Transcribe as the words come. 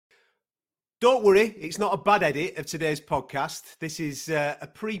Don't worry, it's not a bad edit of today's podcast. This is a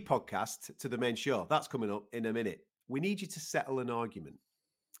pre-podcast to the main show. That's coming up in a minute. We need you to settle an argument.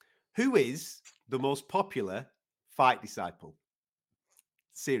 Who is the most popular fight disciple?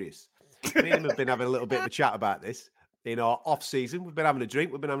 Serious. Me and him have been having a little bit of a chat about this in our off-season. We've been having a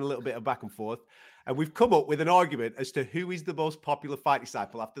drink. We've been having a little bit of back and forth. And we've come up with an argument as to who is the most popular fight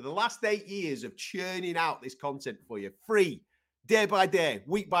disciple after the last 8 years of churning out this content for you. Free. Day by day,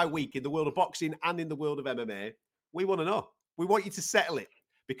 week by week, in the world of boxing and in the world of MMA, we want to know. We want you to settle it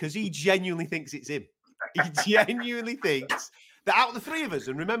because he genuinely thinks it's him. He genuinely thinks that out of the three of us,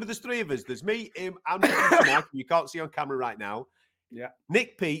 and remember there's three of us, there's me, him, and Mike, you can't see on camera right now. Yeah.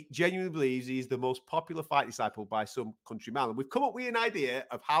 Nick Pete genuinely believes he's the most popular fight disciple by some country mile. And we've come up with an idea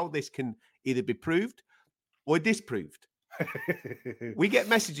of how this can either be proved or disproved. We get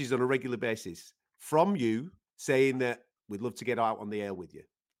messages on a regular basis from you saying that we'd love to get out on the air with you.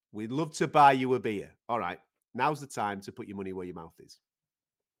 We'd love to buy you a beer. All right, now's the time to put your money where your mouth is.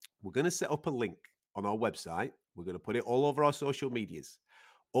 We're going to set up a link on our website. We're going to put it all over our social medias.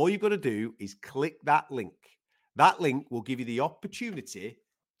 All you've got to do is click that link. That link will give you the opportunity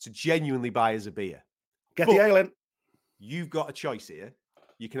to genuinely buy us a beer. Get the ale in. You've got a choice here.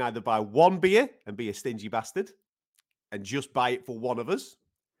 You can either buy one beer and be a stingy bastard and just buy it for one of us.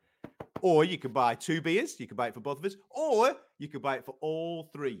 Or you can buy two beers. You can buy it for both of us. Or you can buy it for all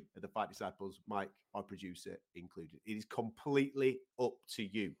three of the Fight Disciples, Mike, our producer, included. It is completely up to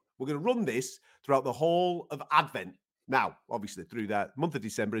you. We're going to run this throughout the whole of Advent. Now, obviously, through that month of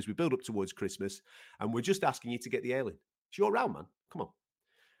December as we build up towards Christmas. And we're just asking you to get the ale in. It's your round, man. Come on.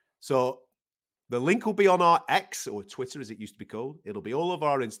 So the link will be on our X or Twitter, as it used to be called. It'll be all over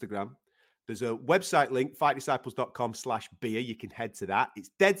our Instagram. There's a website link, fightdisciples.com/beer. You can head to that.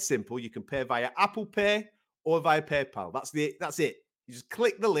 It's dead simple. You can pay via Apple Pay or via PayPal. That's it. You just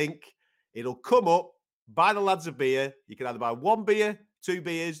click the link. It'll come up. Buy the lads a beer. You can either buy one beer, two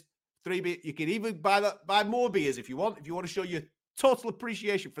beers, three beers. You can even buy more beers if you want. If you want to show your total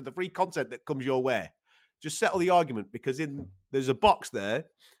appreciation for the free content that comes your way. Just settle the argument because there's a box there,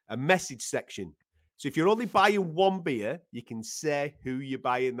 a message section. So if you're only buying one beer, you can say who you're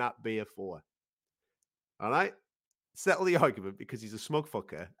buying that beer for. All right? Settle the argument because he's a smug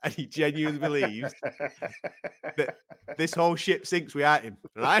fucker and he genuinely believes that this whole ship sinks without him.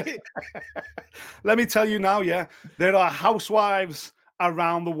 Right? Let me tell you now, there are housewives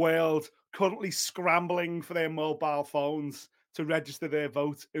around the world currently scrambling for their mobile phones to register their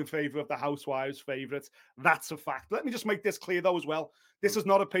vote in favor of the housewives' favourite. That's a fact. Let me just make this clear, though, as well. This is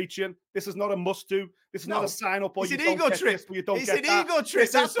not a Patreon. This is not a must-do. This is not a sign-up or it's you an don't ego get trip. this, or you don't it's get an that. ego trip.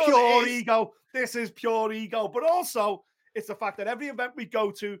 This is pure ego. This is pure ego. But also, it's the fact that every event we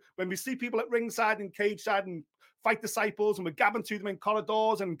go to, when we see people at ringside and cage side and Fight Disciples, and we're gabbing to them in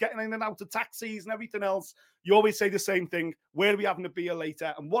corridors and getting in and out of taxis and everything else, you always say the same thing. Where are we having a beer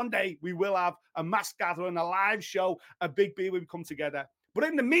later? And one day we will have a mass gathering, a live show, a big beer where we come together. But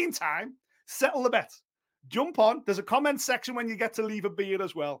in the meantime, settle the bet. Jump on. There's a comment section when you get to leave a beer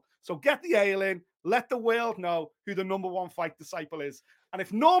as well. So get the ale in. Let the world know who the number one Fight Disciple is. And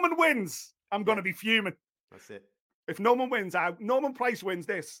if Norman wins, I'm going to be fuming. That's it. If Norman wins, Norman Price wins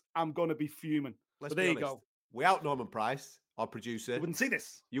this, I'm going to be fuming. Let's so there be you honest. go. Without Norman Price, our producer, You wouldn't see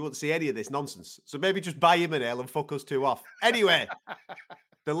this. You wouldn't see any of this nonsense. So maybe just buy him an ale and fuck us two off. Anyway,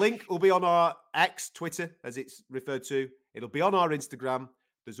 the link will be on our X, Twitter, as it's referred to. It'll be on our Instagram.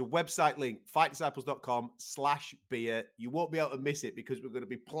 There's a website link, fightdisciples.com/beer. You won't be able to miss it because we're going to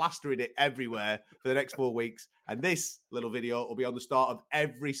be plastering it everywhere for the next 4 weeks. And this little video will be on the start of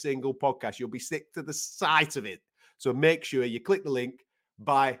every single podcast. You'll be sick to the sight of it. So make sure you click the link,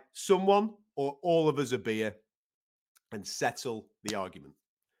 buy someone or all of us a beer, and settle the argument.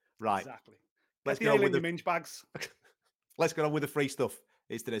 Right. Exactly. Let's get get on with the minge bags. Let's get on with the free stuff.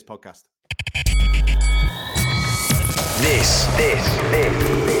 It's today's podcast. This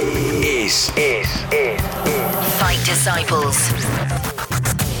is Fight Disciples.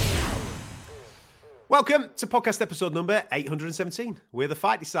 Welcome to podcast episode number 817. We're the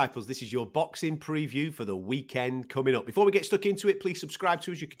Fight Disciples. This is your boxing preview for the weekend coming up. Before we get stuck into it, please subscribe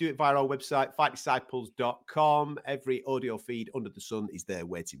to us. You can do it via our website, fightdisciples.com. Every audio feed under the sun is there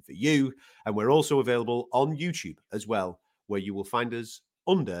waiting for you. And we're also available on YouTube as well, where you will find us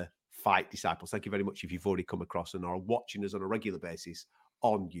under Fight Disciples. Thank you very much if you've already come across and are watching us on a regular basis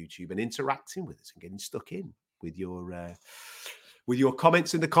on YouTube and interacting with us and getting stuck in with your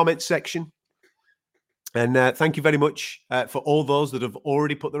comments in the comments section. And thank you very much for all those that have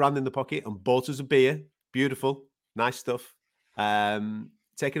already put their hand in the pocket and bought us a beer. Beautiful. Nice stuff.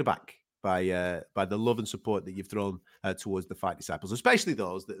 Taken aback by the love and support that you've thrown towards the Fight Disciples, especially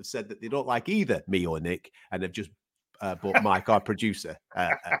those that have said that they don't like either me or Nick and have just bought Mike, our producer,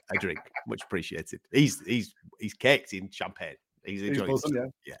 a drink. Much appreciated. He's caked in champagne. He's enjoying it.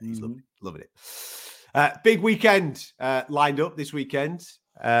 Buzzing, Yeah, he's loving it. Big weekend lined up this weekend.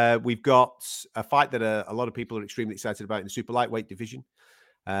 We've got a fight that a lot of people are extremely excited about in the super lightweight division.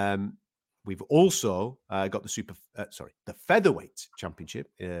 We've also got the featherweight championship,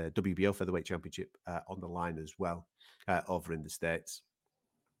 WBO featherweight championship on the line as well over in the States.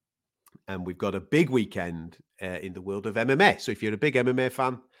 And we've got a big weekend in the world of MMA. So if you're a big MMA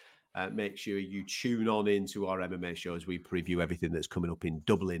fan, make sure you tune on into our MMA show as we preview everything that's coming up in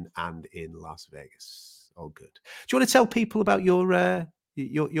Dublin and in Las Vegas. All good. Do you want to tell people about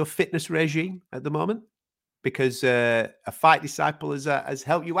your fitness regime at the moment? Because a Fight Disciple has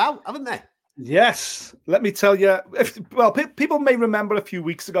helped you out, haven't they? Yes, let me tell you. People may remember a few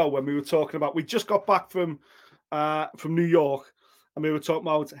weeks ago when we were talking about, we just got back from New York, and we were talking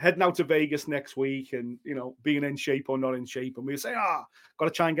about heading out to Vegas next week, and being in shape or not in shape, and we were saying, got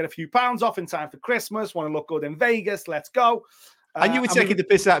to try and get a few pounds off in time for Christmas. Want to look good in Vegas? Let's go. And you were taking the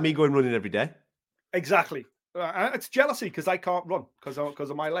piss out of me going running every day. Exactly. It's jealousy because I can't run because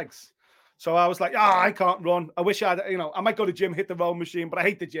of my legs. So I was like, I can't run. I wish I might go to the gym, hit the rowing machine, but I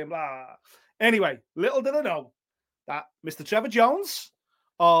hate the gym. Blah. Anyway, little did I know that Mr. Trevor Jones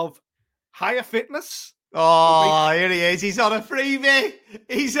of Higher Fitness. Oh, here he is. He's on a freebie.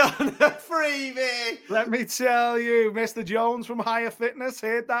 Let me tell you, Mr. Jones from Higher Fitness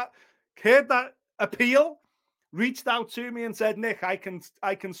heard that appeal, reached out to me and said, Nick, I can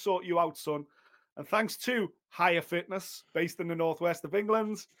sort you out, son. And thanks to Higher Fitness, based in the northwest of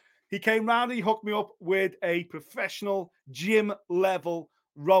England, he came round and he hooked me up with a professional gym level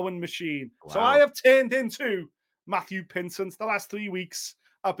rowing machine. Wow. So I have turned into Matthew Pinsent. The last 3 weeks,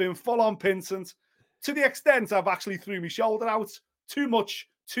 I've been full on Pinsent to the extent I've actually threw my shoulder out too much,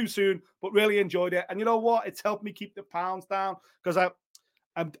 too soon, but really enjoyed it. And you know what? It's helped me keep the pounds down because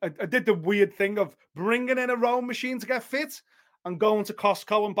I did the weird thing of bringing in a rowing machine to get fit and going to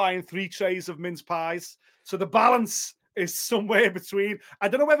Costco and buying 3 trays of mince pies. So the balance is somewhere between. I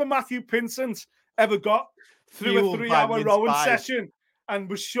don't know whether Matthew Pinsent ever got through a 3-hour rowing session and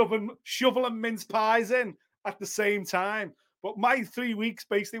was shoveling mince pies in at the same time. But my 3 weeks,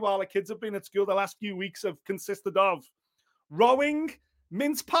 basically, while the kids have been at school, the last few weeks have consisted of rowing,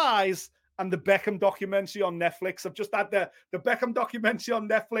 mince pies, and the Beckham documentary on Netflix. I've just had the Beckham documentary on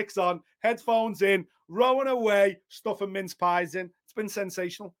Netflix on, headphones in, rowing away, stuffing mince pies in. It's been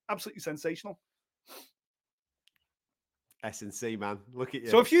sensational, absolutely sensational. S&C, man. Look at you.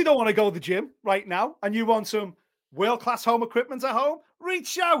 So if you don't want to go to the gym right now and you want some world-class home equipment at home,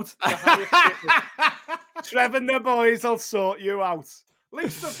 reach out. Trevor and the boys will sort you out.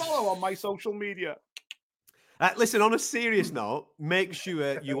 Links to follow on my social media. Listen, on a serious note, make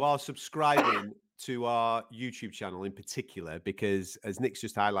sure you are subscribing to our YouTube channel in particular, because as Nick's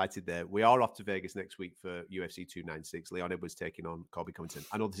just highlighted there, we are off to Vegas next week for UFC 296. Leon Edwards taking on Colby Covington.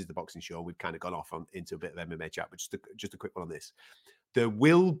 I know this is the boxing show. We've kind of gone off into a bit of MMA chat, but just a quick one on this. There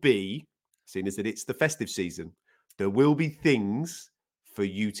will be, seeing as that it's the festive season, there will be things for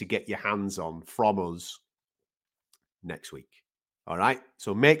you to get your hands on from us next week. All right?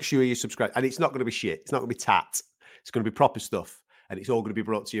 So make sure you subscribe. And it's not going to be shit. It's not going to be tat. It's going to be proper stuff. And it's all going to be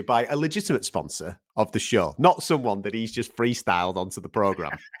brought to you by a legitimate sponsor of the show, not someone that he's just freestyled onto the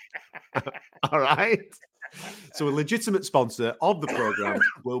program. All right? So a legitimate sponsor of the program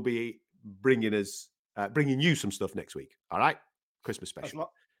will be bringing you some stuff next week. All right? Christmas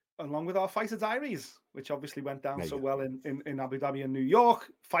special. Along with our Fighter Diaries, which obviously went down so well in Abu Dhabi and New York.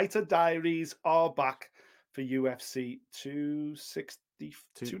 Fighter Diaries are back for UFC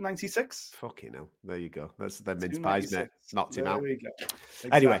 296. Fucking hell. There you go. That's the mince pies, mate. Knocked him out. Exactly.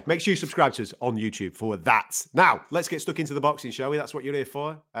 Anyway, make sure you subscribe to us on YouTube for that. Now, let's get stuck into the boxing, shall we? That's what you're here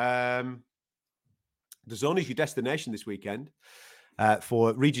for. The Zone is your destination this weekend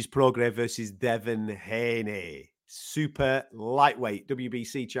for Regis Prograis versus Devin Haney. Super lightweight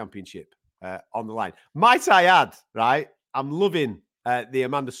WBC championship on the line. Might I add, right? I'm loving the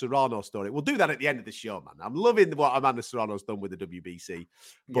Amanda Serrano story. We'll do that at the end of the show, man. I'm loving what Amanda Serrano's done with the WBC.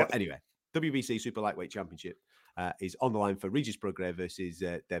 But anyway, WBC Super Lightweight Championship is on the line for Regis Prograis versus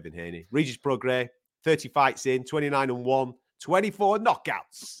Devin Haney. Regis Prograis, 30 fights in, 29-1, 24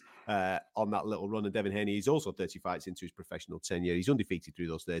 knockouts on that little run. And Devin Haney is also 30 fights into his professional tenure. He's undefeated through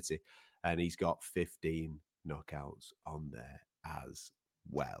those 30, and he's got 15 knockouts on there as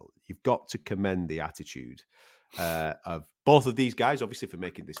well. You've got to commend the attitude of both of these guys, obviously, for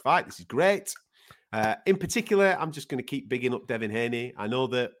making this fight. This is great. In particular, I'm just going to keep bigging up Devin Haney. I know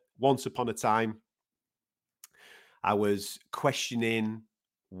that once upon a time, I was questioning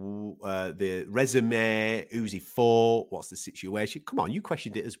the resume, who's he for, what's the situation. Come on, you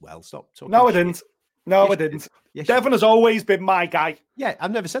questioned it as well. Stop talking. No, I shit. didn't. No, Yes, I didn't. Yes, you Devon did. has always been my guy. Yeah,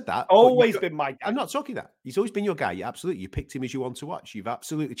 I've never said that. but Always you've got- been my guy. I'm not talking that. He's always been your guy. You absolutely. You picked him as you want to watch. You've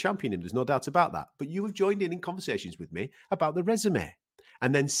absolutely championed him. There's no doubt about that. But you have joined in conversations with me about the resume.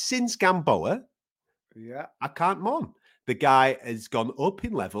 And then since Gamboa, Yeah. I can't moan. The guy has gone up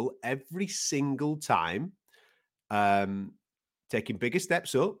in level every single time, taking bigger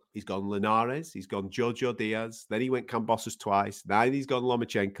steps up. He's gone Linares, he's gone Jojo Diaz, then he went Kambosos twice. Now he's gone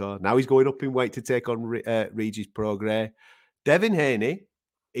Lomachenko. Now he's going up in weight to take on Regis Prograis. Devin Haney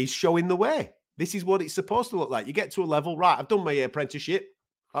is showing the way. This is what it's supposed to look like. You get to a level, right? I've done my apprenticeship.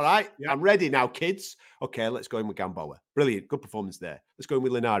 All right, Yeah. I'm ready now, kids. Okay, let's go in with Gamboa. Brilliant, good performance there. Let's go in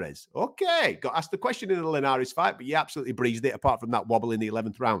with Linares. Okay, got asked the question in the Linares fight, but you absolutely breezed it apart from that wobble in the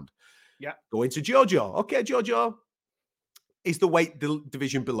 11th round. Yeah. Go into Jojo. Okay, Jojo is the weight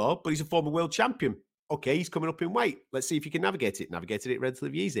division below, but he's a former world champion. Okay, he's coming up in weight. Let's see if you can navigate it. Navigated it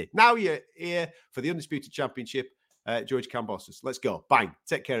relatively easy. Now you're here for the Undisputed Championship, George Kambosos. Let's go. Bang.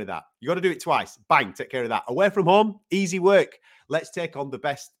 Take care of that. You got to do it twice. Bang. Take care of that. Away from home, easy work. Let's take on the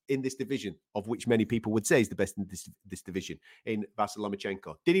best in this division, of which many people would say is the best in this division, in Vasyl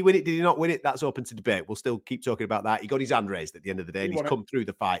Lomachenko. Did he win it? Did he not win it? That's open to debate. We'll still keep talking about that. He got his hand raised at the end of the day, and he's come through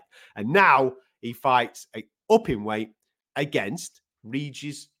the fight. And now he fights up in weight against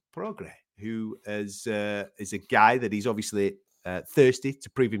Regis Prograis, who is a guy that he's obviously thirsty to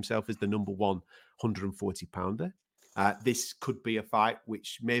prove himself as the number one 140-pounder. This could be a fight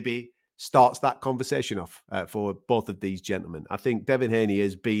which maybe starts that conversation off for both of these gentlemen. I think Devin Haney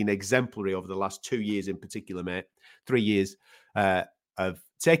has been exemplary over the last 2 years in particular, mate. 3 years of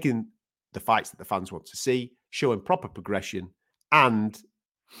taking the fights that the fans want to see, showing proper progression, and,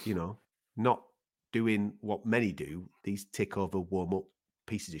 you know, not doing what many do, these tick-over, warm-up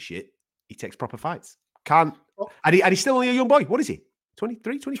pieces of shit. He takes proper fights. And he's still only a young boy. What is he?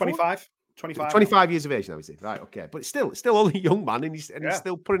 23, 24? 25 years of age now, is he? Right, okay. But still only a young man, and he's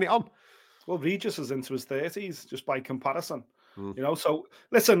still putting it on. Well, Regis is into his 30s, just by comparison. You know, so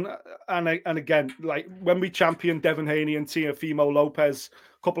listen, and again, like when we championed Devin Haney and Teofimo Lopez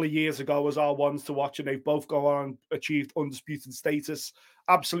a couple of years ago as our ones to watch, and they've both gone on and achieved undisputed status,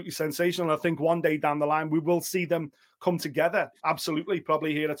 absolutely sensational. I think one day down the line we will see them come together. Absolutely,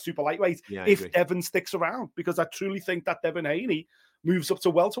 probably here at super lightweight if Devin sticks around, because I truly think that Devin Haney moves up to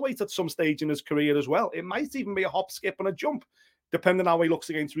welterweight at some stage in his career as well. It might even be a hop, skip, and a jump, depending on how he looks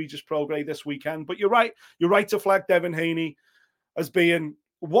against Regis Prograis this weekend. But you're right to flag Devin Haney as being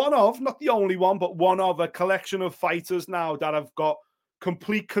one of, not the only one, but one of a collection of fighters now that have got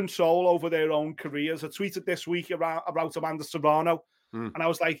complete control over their own careers. I tweeted this week about Amanda Serrano, and I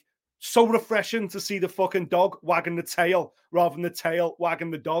was like, so refreshing to see the fucking dog wagging the tail rather than the tail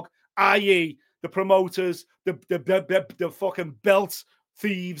wagging the dog, i.e. the promoters, the fucking belt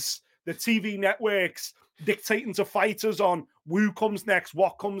thieves, the TV networks dictating to fighters on who comes next,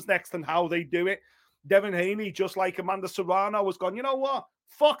 what comes next, and how they do it. Devin Haney, just like Amanda Serrano, was gone, you know what?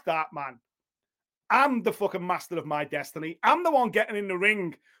 Fuck that, man. I'm the fucking master of my destiny. I'm the one getting in the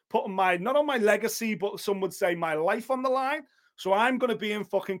ring, putting not on my legacy, but some would say my life on the line. So I'm going to be in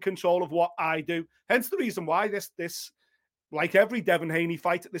fucking control of what I do. Hence the reason why this, like every Devin Haney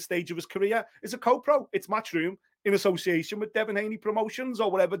fight at this stage of his career, is a co-pro. It's Matchroom in association with Devin Haney Promotions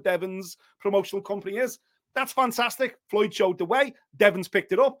or whatever Devin's promotional company is. That's fantastic. Floyd showed the way. Devin's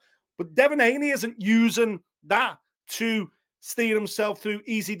picked it up. But Devin Haney isn't using that to steer himself through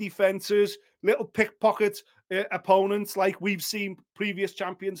easy defenses, little pickpocket opponents like we've seen previous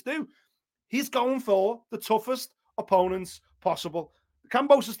champions do. He's going for the toughest opponents possible.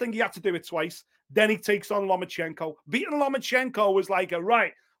 Kambosos think he had to do it twice. Then he takes on Lomachenko. Beating Lomachenko was like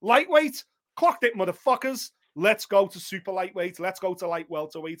lightweight. Clocked it, motherfuckers. Let's go to super lightweight. Let's go to light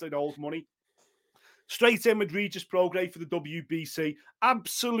welterweight and old money. Straight in with Regis Prograis for the WBC.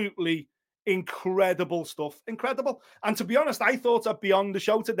 Absolutely incredible stuff. Incredible. And to be honest, I thought I'd be on the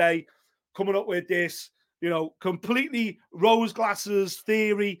show today coming up with this, completely rose glasses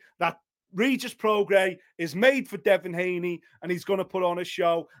theory that Regis Prograis is made for Devin Haney and he's going to put on a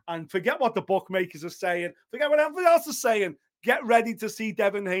show, and forget what the bookmakers are saying. Forget what everybody else is saying. Get ready to see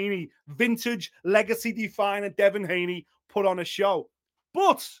Devin Haney, vintage legacy definer Devin Haney, put on a show.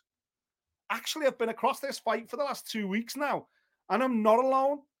 But actually, I've been across this fight for the last 2 weeks now, and I'm not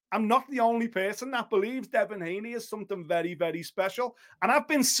alone. I'm not the only person that believes Devin Haney is something very, very special. And I've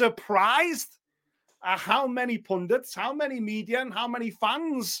been surprised at how many pundits, how many media, and how many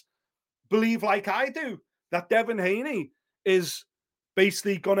fans believe like I do that Devin Haney is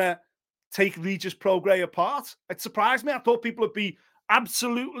basically going to take Regis Prograis apart. It surprised me. I thought people would be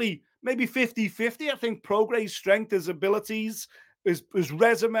absolutely maybe 50-50. I think Prograis' strength, his abilities, his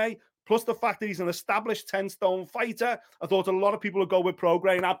resume, plus the fact that he's an established 10-stone fighter. I thought a lot of people would go with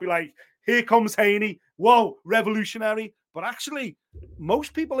Prograis and I'd be like, here comes Haney. Whoa, revolutionary. But actually,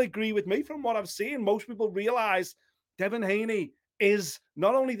 most people agree with me from what I've seen. Most people realize Devin Haney is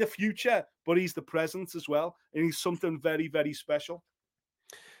not only the future, but he's the present as well. And he's something very, very special.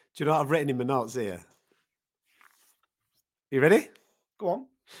 Do you know what I've written in my notes here? You ready? Go on.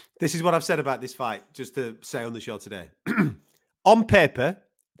 This is what I've said about this fight, just to say on the show today. On paper,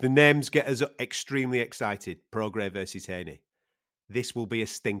 the names get us extremely excited. Prograis versus Haney. This will be a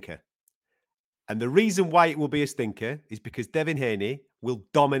stinker. And the reason why it will be a stinker is because Devin Haney will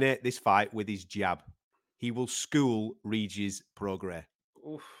dominate this fight with his jab. He will school Regis Prograis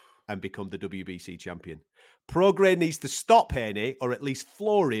and become the WBC champion. Prograis needs to stop Haney or at least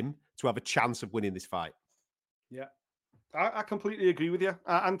floor him to have a chance of winning this fight. Yeah, I completely agree with you.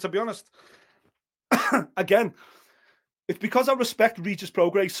 And to be honest, again, it's because I respect Regis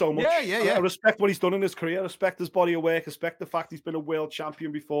Prograis so much. Yeah. I respect what he's done in his career. I respect his body of work. I respect the fact he's been a world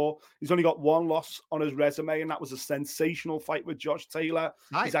champion before. He's only got one loss on his resume, and that was a sensational fight with Josh Taylor.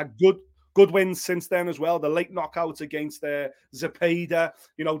 Nice. He's had good wins since then as well. The late knockouts against Zepeda,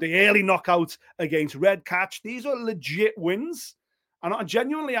 the early knockout against Red Catch. These are legit wins. And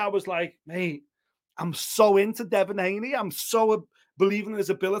I was like, mate, I'm so into Devin Haney. I'm so believing in his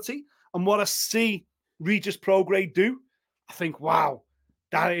ability. And what I see Regis Prograis do, I think, wow,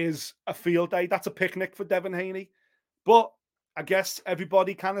 that is a field day. That's a picnic for Devin Haney. But I guess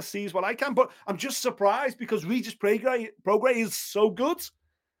everybody kind of sees what I can. But I'm just surprised because Regis Prograis is so good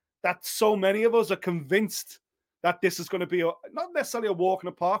that so many of us are convinced that this is going to be not necessarily a walk in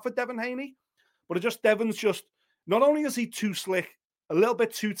the park for Devin Haney, but Devin's just, not only is he too slick, a little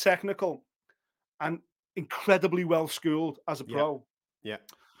bit too technical, and incredibly well schooled as a pro. Yeah.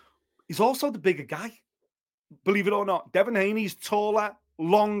 He's also the bigger guy. Believe it or not, Devin Haney's taller,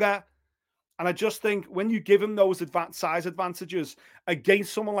 longer. And I just think when you give him those size advantages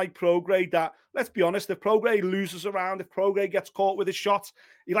against someone like Prograis, that, let's be honest, if Prograis loses around, if Prograis gets caught with a shot,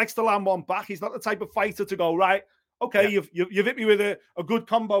 he likes to land one back. He's not the type of fighter to go, right, okay, you've hit me with a good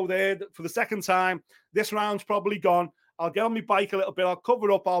combo there for the second time. This round's probably gone. I'll get on my bike a little bit. I'll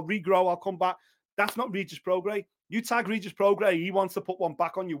cover up. I'll regrow. I'll come back. That's not Regis Prograis. You tag Regis Prograis, he wants to put one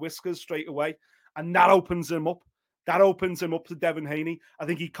back on your whiskers straight away. And that opens him up. That opens him up to Devin Haney. I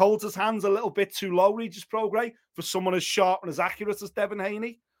think he holds his hands a little bit too low, Regis Prograis, for someone as sharp and as accurate as Devin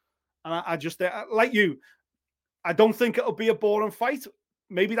Haney. And I just, like you, I don't think it'll be a boring fight.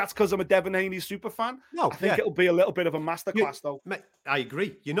 Maybe that's because I'm a Devin Haney super fan. No, I think it'll be a little bit of a masterclass, though. Mate, I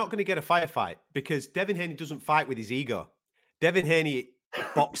agree. You're not going to get a firefight because Devin Haney doesn't fight with his ego. Devin Haney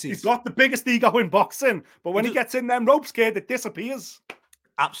boxes. He's got the biggest ego in boxing, but when he gets in them ropes, kid, it disappears.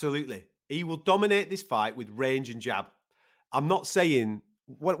 Absolutely. He will dominate this fight with range and jab. I'm not saying,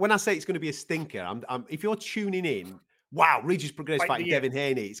 when I say it's going to be a stinker, if you're tuning in, wow, Regis Prograis fighting Devin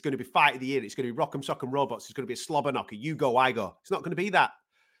Haney, it's going to be fight of the year, it's going to be Rock'em Sock'em Robots, it's going to be a slobber knocker, you go, I go. It's not going to be that.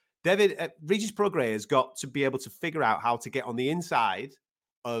 Regis Prograis has got to be able to figure out how to get on the inside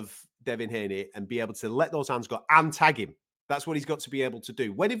of Devin Haney and be able to let those hands go and tag him. That's what he's got to be able to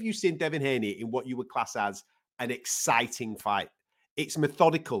do. When have you seen Devin Haney in what you would class as an exciting fight? It's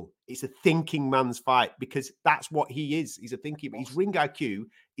methodical. It's a thinking man's fight because that's what he is. He's a thinking. His ring IQ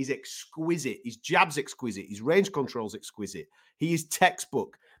is exquisite. His jab's exquisite. His range control's exquisite. He is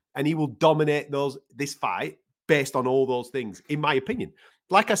textbook, and he will dominate this fight based on all those things, in my opinion.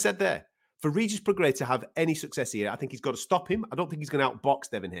 Like I said there, for Regis Prograis to have any success here, I think he's got to stop him. I don't think he's going to outbox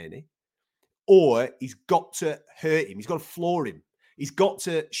Devin Haney, or he's got to hurt him. He's got to floor him. He's got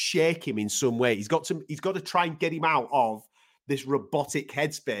to shake him in some way. He's got to try and get him out of this robotic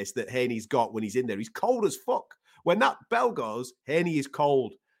headspace that Haney's got when he's in there. He's cold as fuck. When that bell goes, Haney is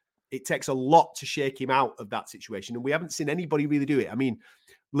cold. It takes a lot to shake him out of that situation, and we haven't seen anybody really do it. I mean,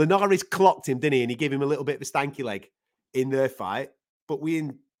 Linares clocked him, didn't he? And he gave him a little bit of a stanky leg in their fight. But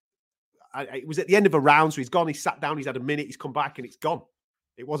it was at the end of a round, so he's gone. He sat down. He's had a minute. He's come back, and it's gone.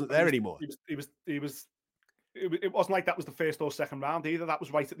 It wasn't there anymore. It wasn't like that was the first or second round either. That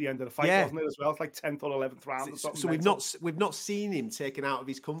was right at the end of the fight, wasn't it, as well? It's like 10th or 11th round or something. So we've not seen him taken out of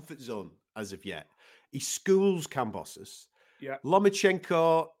his comfort zone as of yet. He schools Kambosos. Yeah.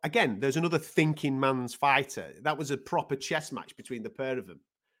 Lomachenko, again, there's another thinking man's fighter. That was a proper chess match between the pair of them.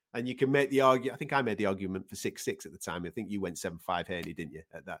 And you can make the argument. I think I made the argument for 6-6 at the time. I think you went 7-5 Haney, didn't you?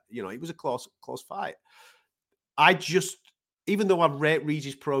 At that, it was a close fight. Even though I rate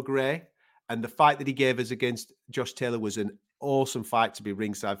Regis Prograis, and the fight that he gave us against Josh Taylor was an awesome fight to be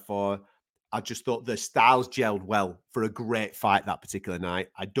ringside for. I just thought the styles gelled well for a great fight that particular night.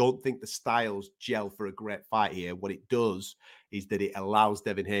 I don't think the styles gel for a great fight here. What it does is that it allows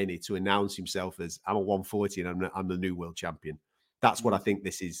Devin Haney to announce himself as, I'm a 140 and I'm the new world champion. That's what I think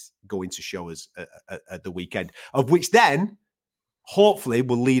this is going to show us at the weekend, of which then hopefully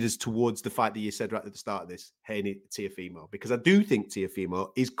will lead us towards the fight that you said right at the start of this, Haney Teofimo, because I do think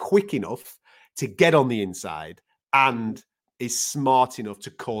Teofimo is quick enough to get on the inside and is smart enough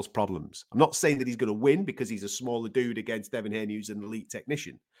to cause problems. I'm not saying that he's going to win because he's a smaller dude against Devin Haney, who's an elite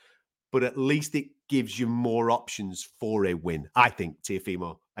technician, but at least it gives you more options for a win. I think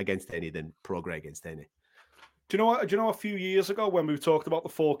Teofimo against Haney than Prograis against Haney. Do you know a few years ago when we talked about the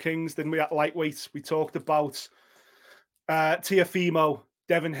four kings, didn't we, at lightweights? We talked about Teofimo,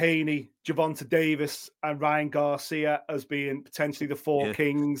 Devin Haney, Gervonta Davis, and Ryan Garcia as being potentially the four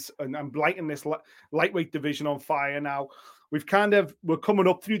kings, and lighting this lightweight division on fire now. We're coming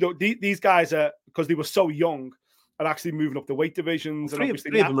up through these guys are, because they were so young, are actually moving up the weight divisions. Three of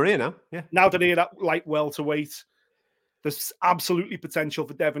them are here now. Yeah. Now that they're at light welterweight, there's absolutely potential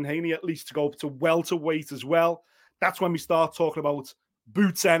for Devin Haney at least to go up to welterweight as well. That's when we start talking about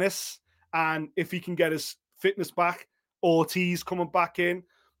Boots Ennis, and if he can get his fitness back, Ortiz coming back in.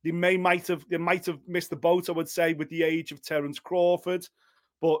 They might have missed the boat, I would say, with the age of Terence Crawford.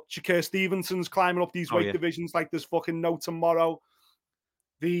 But Shakur Stevenson's climbing up these weight divisions like there's fucking no tomorrow.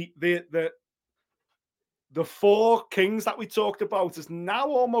 The four kings that we talked about is now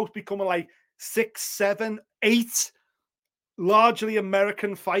almost becoming like 6, 7, 8 largely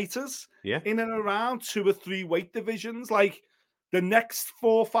American fighters in and around 2 or 3 weight divisions. Like the next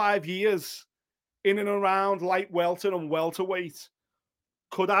 4 or 5 years in and around light welter and welterweight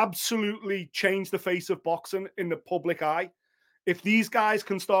could absolutely change the face of boxing in the public eye. If these guys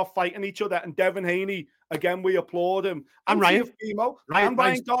can start fighting each other, and Devin Haney, again, we applaud him. And Ryan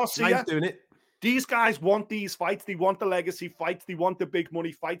Garcia. Ryan's doing it. These guys want these fights. They want the legacy fights. They want the big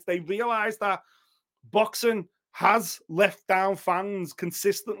money fights. They realize that boxing has left down fans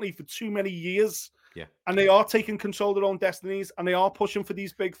consistently for too many years. Yeah. And they are taking control of their own destinies, and they are pushing for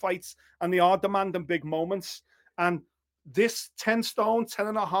these big fights, and they are demanding big moments. And this 10 stone, 10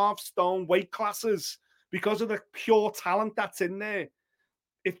 and a half stone weight classes, because of the pure talent that's in there,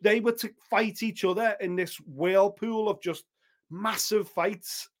 if they were to fight each other in this whirlpool of just massive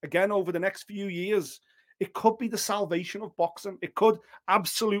fights again over the next few years, it could be the salvation of boxing. It could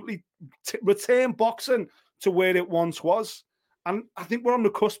absolutely return boxing to where it once was. And I think we're on the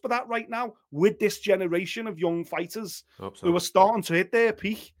cusp of that right now with this generation of young fighters who are starting to hit their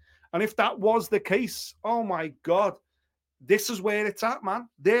peak. And if that was the case, oh my God, this is where it's at, man.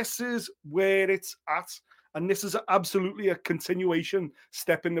 This is where it's at. And this is absolutely a continuation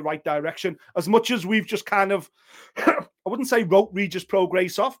step in the right direction. As much as we've just kind of, I wouldn't say wrote Regis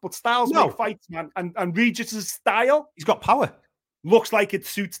Prograis off, but styles make fights, man. And Regis's style, he's got power. Looks like it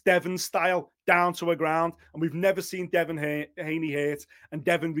suits Devin's style down to a ground. And we've never seen Devin Haney hurt and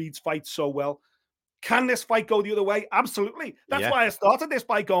Devin Reed's fight so well. Can this fight go the other way? Absolutely. That's why I started this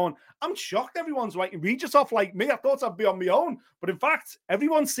by going, I'm shocked everyone's writing Regis off like me. I thought I'd be on my own. But in fact,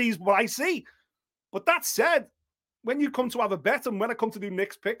 everyone sees what I see. But that said, when you come to have a bet and when I come to do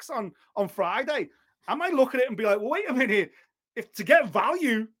Nick's picks on Friday, I might look at it and be like, well, wait a minute. If to get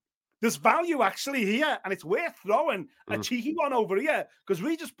value, there's value actually here, and it's worth throwing a cheeky one over here because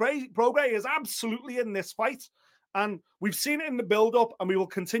Regis Prograis is absolutely in this fight. And we've seen it in the build-up, and we will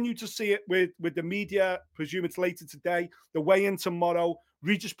continue to see it with the media. Presume it's later today, the weigh-in tomorrow,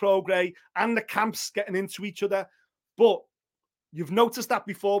 Regis Prograis and the camps getting into each other. But you've noticed that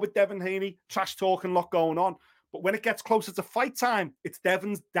before with Devin Haney, trash talking, lot going on. But when it gets closer to fight time, it's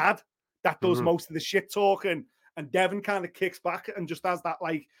Devin's dad that does most of the shit talking, and Devin kind of kicks back and just has that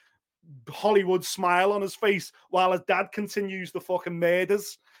like Hollywood smile on his face while his dad continues the fucking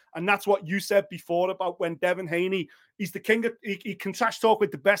murders. And that's what you said before about when Devin Haney, he's the king of, he can trash talk with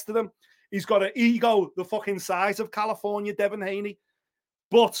the best of them. He's got an ego the fucking size of California, Devin Haney.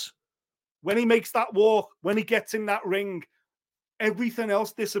 But when he makes that walk, when he gets in that ring, everything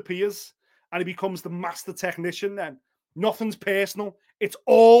else disappears and he becomes the master technician then. Nothing's personal. It's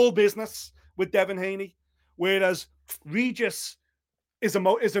all business with Devin Haney. Whereas Regis is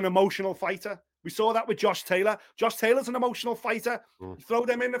an emotional fighter. We saw that with Josh Taylor. Josh Taylor's an emotional fighter. Throw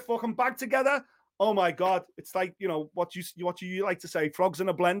them in the fucking bag together. Oh my God. It's like, you know, what you like to say, frogs in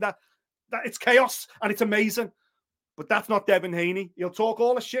a blender. That it's chaos and it's amazing. But that's not Devin Haney. He'll talk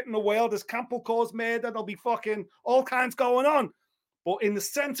all the shit in the world. There's camp will cause murder. There'll be fucking all kinds going on. But in the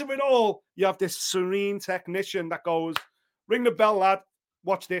center of it all, you have this serene technician that goes, ring the bell, lad.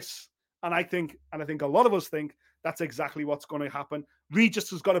 Watch this. And I think a lot of us think that's exactly what's going to happen. Regis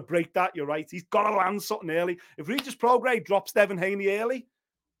has got to break that. You're right. He's got to land something early. If Regis Prograis drops Devin Haney early,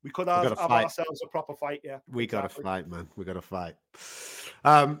 we could have ourselves a proper fight. Yeah, we got to fight, man. We got to fight.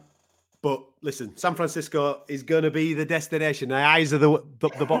 But listen, San Francisco is going to be the destination. The eyes of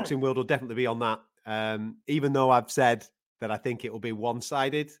the boxing world will definitely be on that. Even though I've said that I think it will be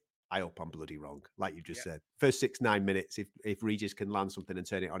one-sided, I hope I'm bloody wrong. Like you just said, first 6-9 minutes, if Regis can land something and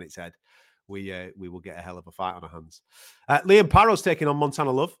turn it on its head, we will get a hell of a fight on our hands. Liam Parrow's taking on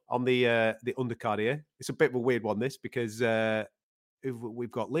Montana Love on the undercard here. It's a bit of a weird one, this, because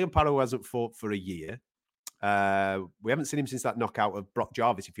we've got Liam Parrow who hasn't fought for a year. We haven't seen him since that knockout of Brock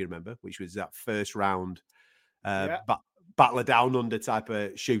Jarvis, if you remember, which was that first round battler down under type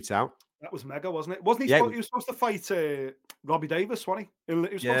of shootout. That was mega, wasn't it? Wasn't he? He was supposed to fight Robbie Davis, wasn't he? He was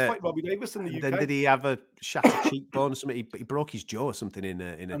supposed to fight Robbie Davis in the UK. Then did he have a shattered cheekbone or something? He broke his jaw or something in a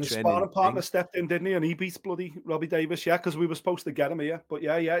and training. His sparring partner stepped in, didn't he? And he beat bloody Robbie Davis, because we were supposed to get him here. But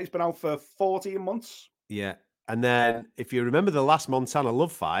he's been out for 14 months. Yeah. And then, if you remember the last Montana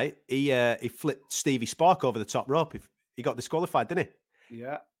Love fight, he flipped Stevie Spark over the top rope. He got disqualified, didn't he?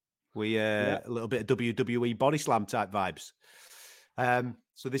 Yeah. A little bit of WWE body slam type vibes.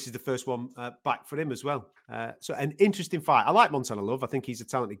 So this is the first one back for him as well. So an interesting fight. I like Montana Love. I think he's a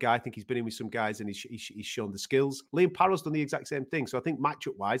talented guy. I think he's been in with some guys and he's shown the skills. Liam Parrow's done the exact same thing. So I think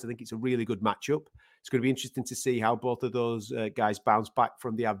matchup-wise, I think it's a really good matchup. It's going to be interesting to see how both of those guys bounce back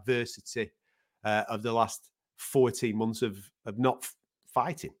from the adversity of the last 14 months of not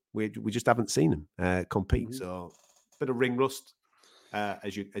fighting. We just haven't seen them compete. Mm-hmm. So a bit of ring rust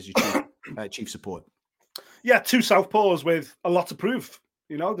as your chief support. Yeah, two southpaws with a lot to prove.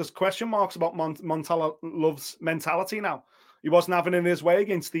 You know, there's question marks about Montana Love's mentality now. He wasn't having it in his way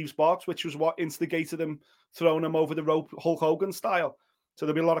against Steve Sparks, which was what instigated him throwing him over the rope Hulk Hogan style. So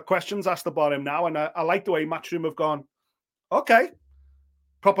there'll be a lot of questions asked about him now. And I like the way Matchroom have gone, okay,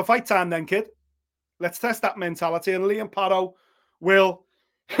 proper fight time then, kid. Let's test that mentality. And Liam Parrow will,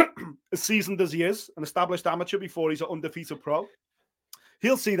 as seasoned as he is, an established amateur before he's an undefeated pro,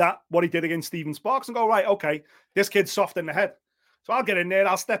 he'll see that, what he did against Steven Sparks, and go, right, okay, this kid's soft in the head. So I'll get in there.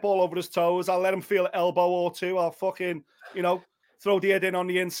 I'll step all over his toes. I'll let him feel an elbow or two. I'll fucking, throw the head in on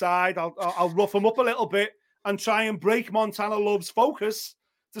the inside. I'll rough him up a little bit and try and break Montana Love's focus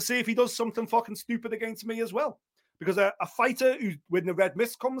to see if he does something fucking stupid against me as well. Because a fighter who, when the red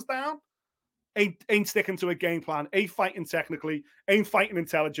mist comes down, ain't sticking to a game plan, ain't fighting technically, ain't fighting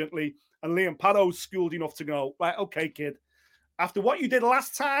intelligently. And Liam Parrow's schooled enough to go, right, okay, kid, after what you did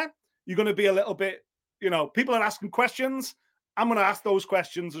last time, you're going to be a little bit, people are asking questions. I'm going to ask those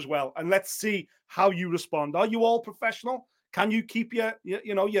questions as well. And let's see how you respond. Are you all professional? Can you keep your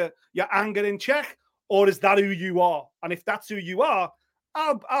anger in check? Or is that who you are? And if that's who you are,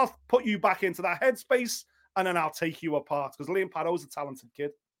 I'll put you back into that headspace and then I'll take you apart. Because Liam Parrow's a talented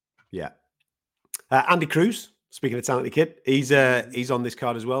kid. Yeah. Andy Cruz, speaking of talented kid, he's on this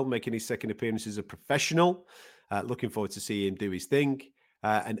card as well, making his second appearance as a professional. Looking forward to seeing him do his thing.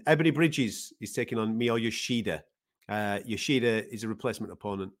 And Ebony Bridges is taking on Mio Yoshida. Yoshida is a replacement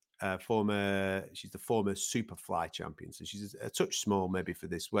opponent. She's the former Superfly champion. So she's a touch small maybe for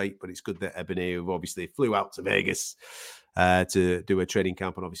this weight, but it's good that Ebony, who obviously flew out to Vegas to do a training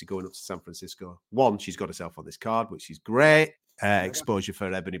camp and obviously going up to San Francisco. She's got herself on this card, which is great. Exposure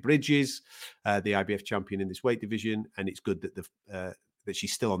for Ebony Bridges, the IBF champion in this weight division. And it's good that that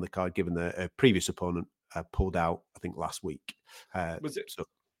she's still on the card, given the previous opponent pulled out, I think, last week.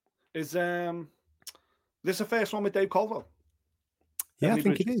 Is this a first one with Dave Colville? Yeah, I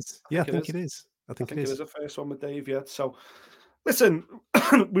think it is. I think it is. I think it is a first one with Dave, yeah. So, listen,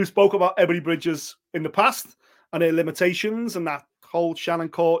 we spoke about Ebony Bridges in the past and her limitations and that whole Shannon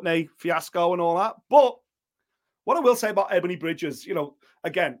Courtney fiasco and all that. But what I will say about Ebony Bridges,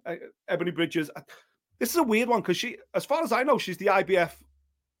 again, Ebony Bridges, this is a weird one because she, as far as I know, she's the IBF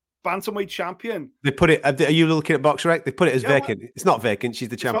bantamweight champion. They put it. Are you looking at BoxRec? They put it as vacant. It's not vacant. She's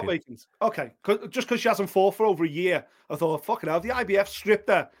the champion. It's not vacant. Okay, just because she hasn't fought for over a year, I thought, fucking hell, the IBF stripped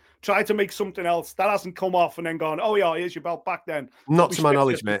her, tried to make something else that hasn't come off, and then gone, oh yeah, here's your belt back then. Not to my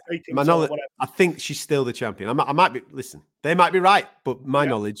knowledge, mate. My knowledge, I think she's still the champion. I might be. Listen, they might be right, but my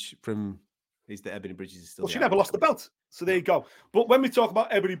knowledge from is that Ebony Bridges is still. Well, she never lost the belt. So there you go. But when we talk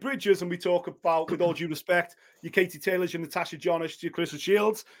about Ebony Bridges and we talk about, with all due respect, your Katie Taylors, your Natasha Jonas, your Clarissa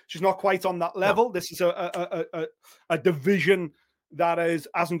Shields, she's not quite on that level. No. This is a division that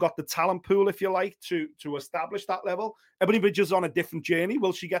hasn't got the talent pool, if you like, to establish that level. Ebony Bridges is on a different journey.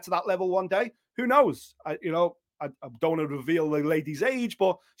 Will she get to that level one day? Who knows? I don't want to reveal the lady's age,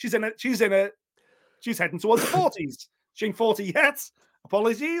 but she's heading towards the 40s. She ain't 40 yet.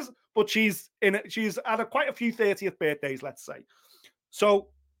 Apologies. but she's had quite a few 30th birthdays, let's say. So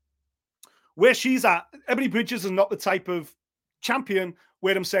where she's at, Ebony Bridges is not the type of champion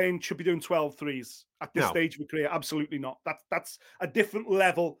where I'm saying should be doing 12 threes at this stage of her career. Absolutely not. That's a different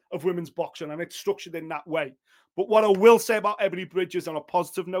level of women's boxing, and it's structured in that way. But what I will say about Ebony Bridges on a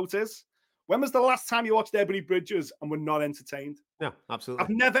positive note is, when was the last time you watched Ebony Bridges and were not entertained? No, absolutely.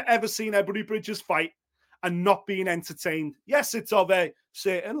 I've never, ever seen Ebony Bridges fight and not being entertained. Yes, it's of a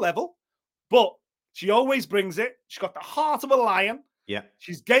certain level, but she always brings it. She's got the heart of a lion. Yeah.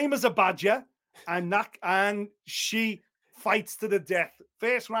 She's game as a badger, and she fights to the death.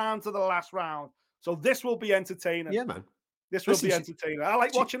 First round to the last round. So this will be entertaining. Yeah, man. This will be entertaining. I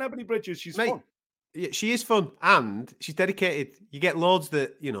like watching Ebony Bridges. She's fun. Yeah, she is fun, and she's dedicated. You get loads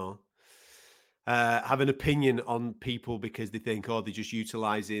that, have an opinion on people because they think, they're just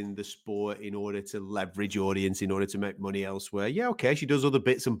utilizing the sport in order to leverage audience, in order to make money elsewhere. Yeah, okay. She does other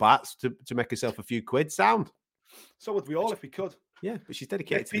bits and bats to make herself a few quid. Sound. So would we all if we could. Yeah, but she's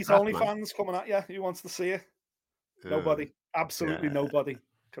dedicated to these the craft, OnlyFans coming at you. Who wants to see her? Nobody. Absolutely nobody.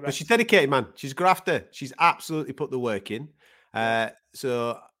 Correct. But she's dedicated, man. She's a grafter. She's absolutely put the work in.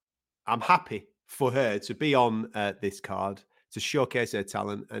 So I'm happy for her to be on this card, to showcase her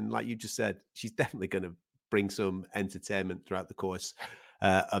talent. And like you just said, she's definitely going to bring some entertainment throughout the course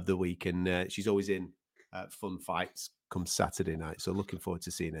of the week. And she's always in fun fights come Saturday night. So looking forward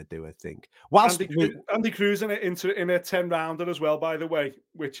to seeing her do her thing. Whilst Andy Cruz in a 10-rounder as well, by the way,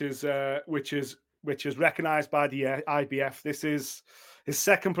 which is recognised by the IBF. This is his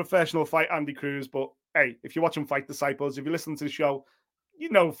second professional fight, Andy Cruz. But hey, if you're watching Fight Disciples, if you listen to the show, you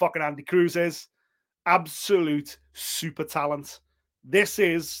know who fucking Andy Cruz is. Absolute super talent. This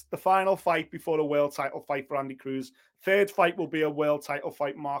is the final fight before a world title fight for Andy Cruz. Third fight will be a world title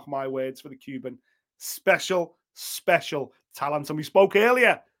fight, mark my words, for the Cuban. Special talent. And we spoke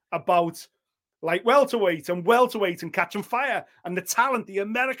earlier about like welterweight and catching fire and the talent, the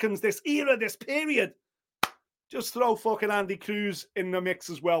Americans, this era, this period. Just throw fucking Andy Cruz in the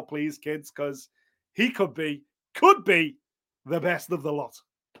mix as well, please, kids, because he could be the best of the lot.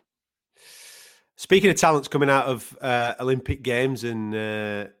 Speaking of talents coming out of Olympic Games and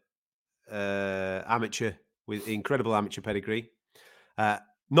amateur, with incredible amateur pedigree,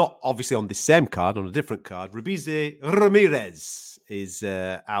 not obviously on the same card, on a different card, Rubizi Ramirez is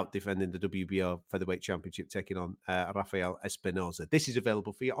out defending the WBO Featherweight Championship, taking on Rafael Espinoza. This is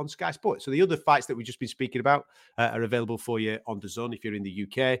available for you on Sky Sports. So the other fights that we've just been speaking about are available for you on DAZN if you're in the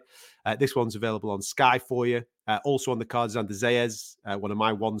UK. This one's available on Sky for you. Also on the card, Xander Zayas, one of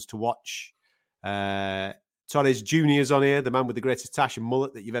my ones to watch. Torres Jr. is on here, the man with the greatest tash and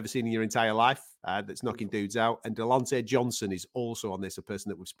mullet that you've ever seen in your entire life, that's knocking dudes out. And Delonte Johnson is also on this, a person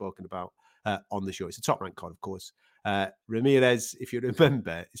that we've spoken about on the show. It's a top-ranked card, of course. Ramirez, if you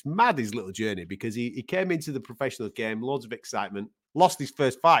remember, it's mad, his little journey, because he came into the professional game, loads of excitement, lost his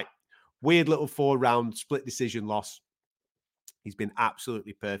first fight. Weird little 4-round split decision loss. He's been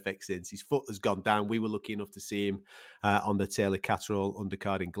absolutely perfect since. His foot has gone down. We were lucky enough to see him on the Taylor Catterall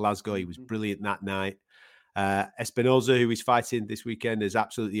undercard in Glasgow. He was brilliant that night. Espinoza, who he's fighting this weekend, has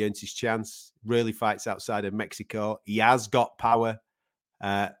absolutely earned his chance. Really fights outside of Mexico. He has got power,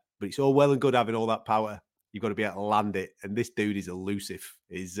 but it's all well and good having all that power. You've got to be able to land it. And this dude is elusive,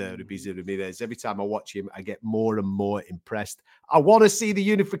 is Rubizi Ramirez. Every time I watch him, I get more and more impressed. I want to see the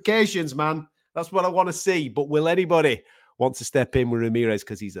unifications, man. That's what I want to see. But will anybody want to step in with Ramirez,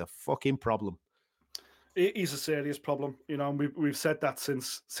 because he's a fucking problem? He's a serious problem, and we've said that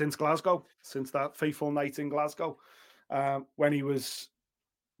since Glasgow, since that fateful night in Glasgow, when he was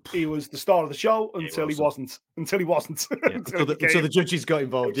the star of the show until he wasn't. Until the judges got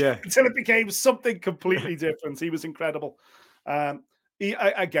involved, until it became something completely different. He was incredible. He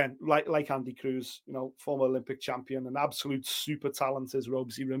again, like Andy Cruz, former Olympic champion, an absolute super talent is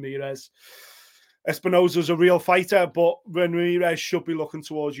Robeisy Ramirez. Espinoza's a real fighter, but Ramirez should be looking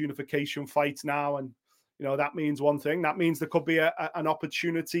towards unification fights now. And, that means one thing. That means there could be an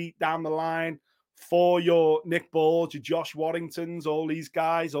opportunity down the line for your Nick Balls, your Josh Warringtons, all these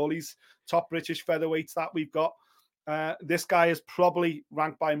guys, all these top British featherweights that we've got. This guy is probably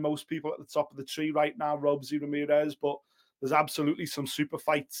ranked by most people at the top of the tree right now, Robeisy Ramirez, but there's absolutely some super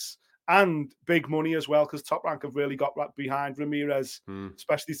fights and big money as well, because Top Rank have really got right behind Ramirez,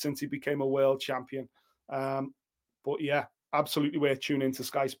 especially since he became a world champion. But yeah, absolutely worth tuning into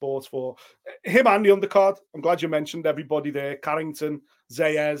Sky Sports for him and the undercard. I'm glad you mentioned everybody there. Carrington,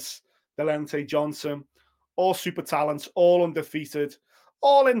 Zayas, Delonte Johnson, all super talents, all undefeated,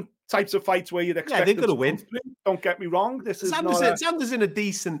 all in types of fights where you'd expect they're them going to win. come through. Don't get me wrong. This is Xander's in a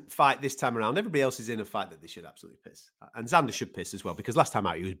decent fight this time around. Everybody else is in a fight that they should absolutely piss. And Xander should piss as well, because last time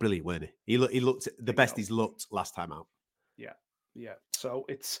out he was brilliant, weren't he? He looked the best he's looked last time out. Yeah. So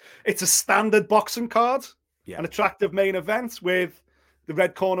it's a standard boxing card, an attractive main event with the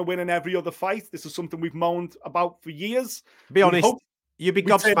red corner winning every other fight. This is something we've moaned about for years. To be honest, you'd be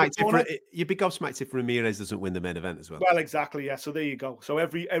gobsmacked if Ramirez doesn't win the main event as well. Well, exactly. Yeah. So there you go. So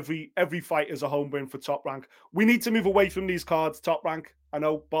every fight is a home win for Top Rank. We need to move away from these cards. Top Rank. I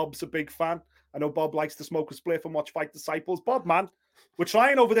know Bob's a big fan. I know Bob likes to smoke a spliff and watch Fight Disciples. Bob, man, we're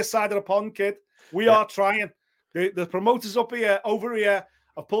trying over this side of the pond, kid. We are trying. The promoters over here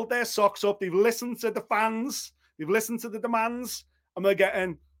have pulled their socks up. They've listened to the fans. They've listened to the demands. And we're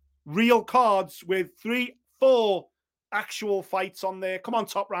getting real cards with 3-4 actual fights on there. Come on,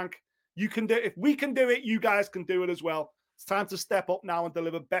 Top Rank. You can do it. If we can do it, you guys can do it as well. It's time to step up now and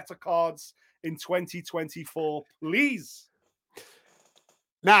deliver better cards in 2024, please.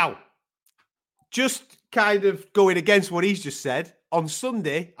 Now, just kind of going against what he's just said, on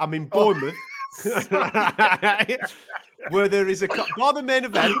Sunday, I'm in Bournemouth. Where there is for the main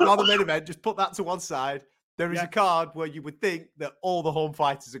event, just put that to one side. There is a card where you would think that all the home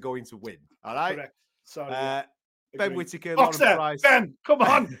fighters are going to win. All right. Correct. Sorry. Ben Whittaker, Boxer, Lauren Price. Ben, come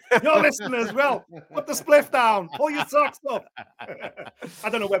on. You're listening as well. Put the spliff down. Pull your socks up. I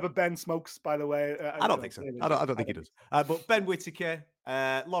don't know whether Ben smokes, by the way. I don't think so. I don't think he does. But Ben Whittaker,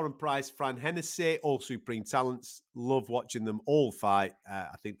 Lauren Price, Fran Hennessy, all supreme talents. Love watching them all fight.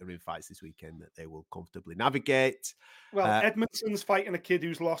 I think they're in fights this weekend that they will comfortably navigate. Well, Edmondson's fighting a kid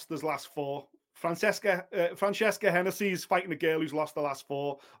who's lost his last 4. Francesca Hennessy's fighting a girl who's lost the last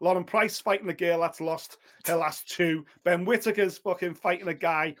 4. Lauren Price fighting a girl that's lost her last 2. Ben Whittaker's fucking fighting a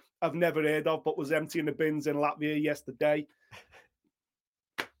guy I've never heard of, but was emptying the bins in Latvia yesterday.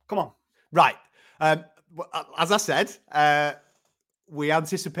 Come on. Right. As I said, we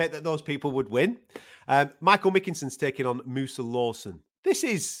anticipate that those people would win. Michael Mickinson's taking on Musa Lawson. This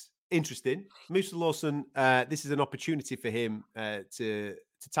is interesting. Musa Lawson, this is an opportunity for him to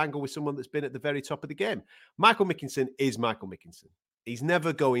tangle with someone that's been at the very top of the game. Michael Mickinson is Michael Mickinson. He's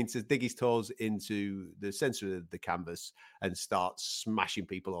never going to dig his toes into the center of the canvas and start smashing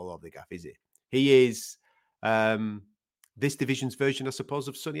people all over the gaff, is he? He is this division's version, I suppose,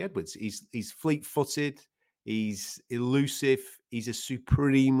 of Sonny Edwards. He's fleet-footed. He's elusive. He's a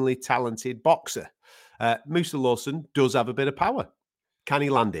supremely talented boxer. Musa Lawson does have a bit of power. Can he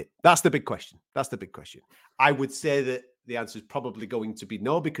land it? That's the big question. I would say that the answer is probably going to be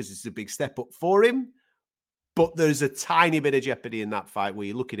no, because it's a big step up for him. But there's a tiny bit of jeopardy in that fight where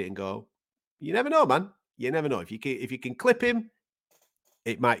you look at it and go, you never know, man. You never know. If you can clip him,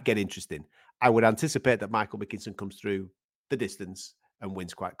 it might get interesting. I would anticipate that Michael Mickinson comes through the distance and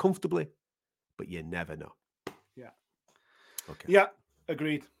wins quite comfortably, but you never know. Yeah. Okay. Yeah,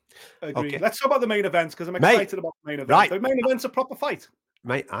 agreed. Okay. Let's talk about the main events, because I'm excited about the main event. Right. The main event's a proper fight.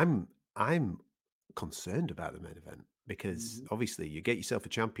 Mate, I'm concerned about the main event, because obviously you get yourself a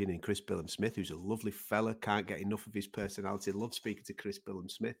champion in Chris Billam-Smith, who's a lovely fella, can't get enough of his personality. Love speaking to Chris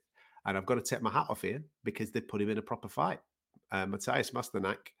Billam-Smith. And I've got to take my hat off here because they put him in a proper fight. Matthias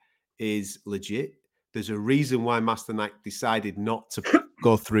Masternak is legit. There's a reason why Masternak decided not to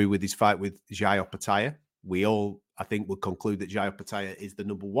go through with his fight with Jai Opetaia. We all, I think, will conclude that Jai Opetaia is the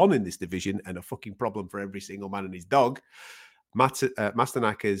number one in this division and a fucking problem for every single man and his dog.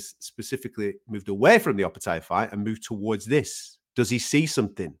 Masternak has specifically moved away from the Opetaia fight and moved towards this. Does he see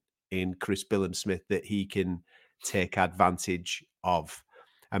something in Chris Billam-Smith that he can take advantage of?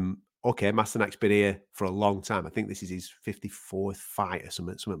 Okay, Masternak's been here for a long time. I think this is his 54th fight or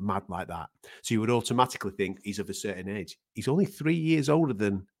something mad like that. So you would automatically think he's of a certain age. He's only 3 years older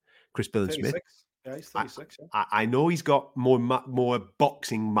than Chris Billam-Smith. Yeah, he's 36. I know he's got more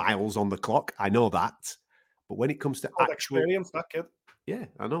boxing miles on the clock. I know that. But when it comes to actual experience, that kid. Yeah,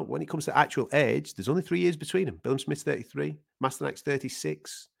 I know. When it comes to actual age, there's only 3 years between them. Billam-Smith's 33, Masternak's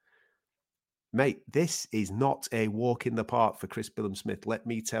 36. Mate, this is not a walk in the park for Chris Billam-Smith. Let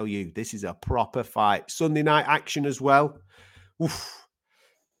me tell you, this is a proper fight. Sunday night action as well. Oof.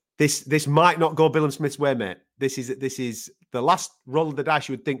 This might not go Billam-Smith's way, mate. This is the last roll of the dice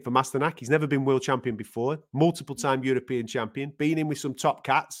you would think for Masternak. He's never been world champion before. Multiple-time European champion. Been in with some top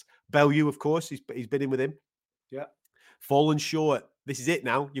cats. Bellew, of course. He's been in with him. Yeah. Fallen short. This is it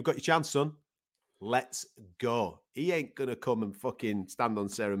now. You've got your chance, son. Let's go. He ain't going to come and fucking stand on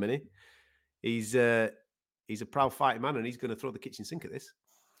ceremony. He's a proud fighting man, and he's going to throw the kitchen sink at this.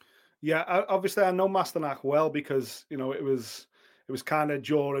 Yeah, obviously I know Masternak well because it was kind of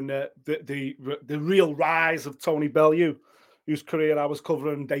during the real rise of Tony Bellew, whose career I was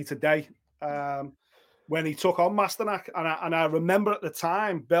covering day to day, when he took on Masternak. And I remember at the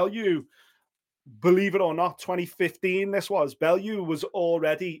time, Bellew, believe it or not, 2015, Bellew was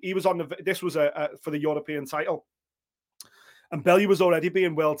already, he was on this was for the European title. And Bellew was already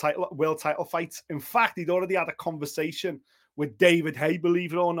being world title fights. In fact, he'd already had a conversation with David Haye,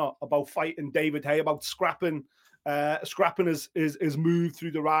 believe it or not, about fighting David Haye, about scrapping his move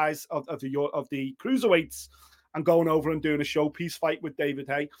through the rise of the cruiserweights and going over and doing a showpiece fight with David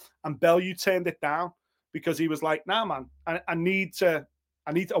Haye. And Bellew turned it down because he was like, "Nah, man, I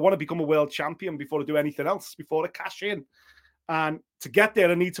want to become a world champion before I do anything else, before I cash in. And to get there,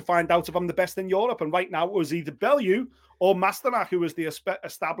 I need to find out if I'm the best in Europe." And right now, it was either Bellew or Masternak who was the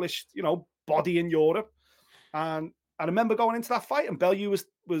established, body in Europe. And I remember going into that fight, and Bellew was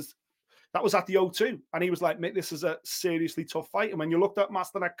at the O2, and he was like, "Mate, this is a seriously tough fight." And when you looked at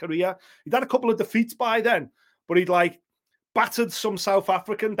Masternak's career, he'd had a couple of defeats by then, but he'd battered some South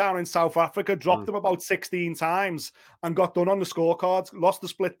African down in South Africa, dropped him about 16 times, and got done on the scorecards, lost the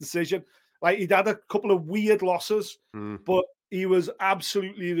split decision. He'd had a couple of weird losses, but he was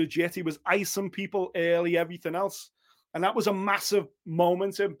absolutely legit. He was icing people early, everything else. And that was a massive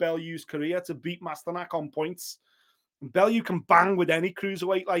moment in Bellew's career, to beat Masternak on points. And Bellew can bang with any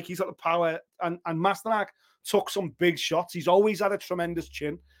cruiserweight, he's got the power. And Masternak took some big shots. He's always had a tremendous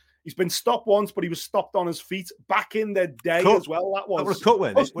chin. He's been stopped once, but he was stopped on his feet back in the day as well. That was a cut,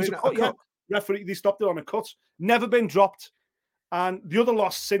 wasn't it? Yeah. Referee, they stopped it on a cut. Never been dropped. And the other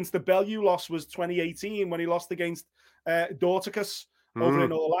loss since the Bellew loss was 2018, when he lost against Dorticus over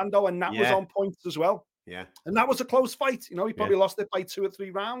in Orlando, and that was on points as well. Yeah. And that was a close fight. He probably lost it by 2 or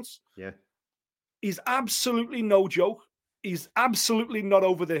 3 rounds. Yeah. He's absolutely no joke. He's absolutely not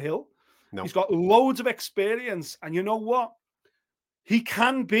over the hill. No. He's got loads of experience. And you know what? He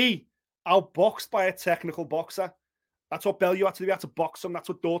can be outboxed by a technical boxer. That's what Bellew had to do. He had to box him. That's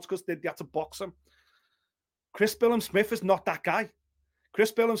what Dorticus did. They had to box him. Chris Billam-Smith is not that guy.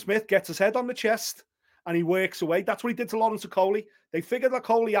 Chris Billam-Smith gets his head on the chest and he works away. That's what he did to Lawrence Okolie. They figured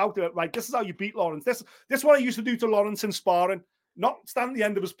Okolie out. Right, this is how you beat Lawrence. This is what I used to do to Lawrence in sparring. Not stand at the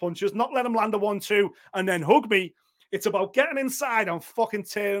end of his punches, not let him land a 1-2 and then hug me. It's about getting inside and fucking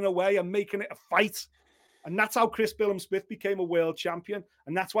tearing away and making it a fight. And that's how Chris Billam-Smith became a world champion.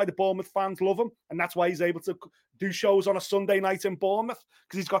 And that's why the Bournemouth fans love him. And that's why he's able to do shows on a Sunday night in Bournemouth,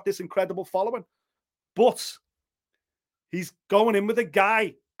 because he's got this incredible following. But he's going in with a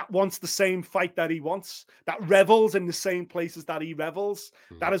guy that wants the same fight that he wants, that revels in the same places that he revels,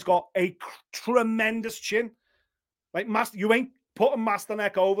 that has got a tremendous chin. You ain't putting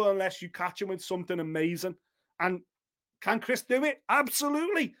Masternak over unless you catch him with something amazing. And can Chris do it?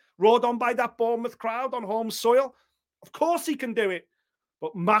 Absolutely. Roared on by that Bournemouth crowd on home soil. Of course he can do it.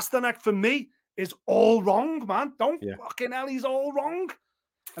 But Masternak, for me, is all wrong, man. Fucking hell, he's all wrong.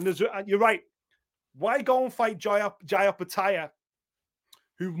 And you're right. Why go and fight Jaya Pataya,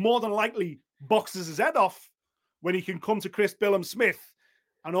 who more than likely boxes his head off, when he can come to Chris Billam-Smith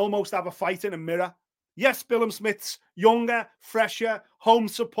and almost have a fight in a mirror? Yes, Billam-Smith's younger, fresher, home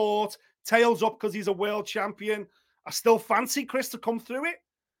support, tails up because he's a world champion. I still fancy Chris to come through it.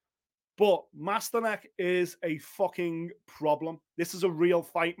 But Masternak is a fucking problem. This is a real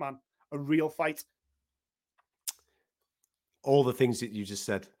fight, man. A real fight. All the things that you just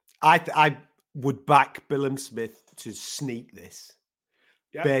said. I would back Billam-Smith to sneak this.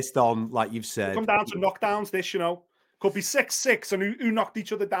 Yeah. Based on, like you've said. It'll come down to knockdowns, this, Could be 6-6 and who knocked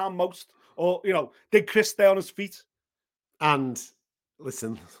each other down most. Or, did Chris stay on his feet? And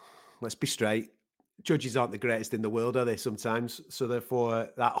listen, let's be straight. Judges aren't the greatest in the world, are they, sometimes? So therefore,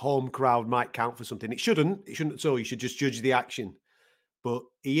 that home crowd might count for something. It shouldn't at all. You should just judge the action. But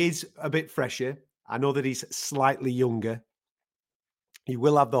he is a bit fresher. I know that he's slightly younger. He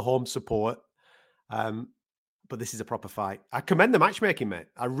will have the home support. But this is a proper fight. I commend the matchmaking, mate.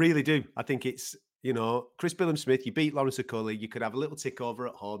 I really do. I think it's, Chris Billam-Smith, you beat Lawrence Okolie, you could have a little tick over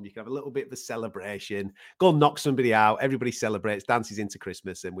at home, you could have a little bit of a celebration, go and knock somebody out, everybody celebrates, dances into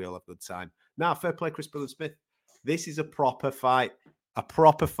Christmas, and we all have a good time. Now, fair play, Chris Billam-Smith. This is a proper fight. A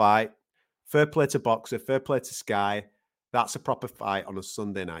proper fight. Fair play to Boxer, fair play to Sky. That's a proper fight on a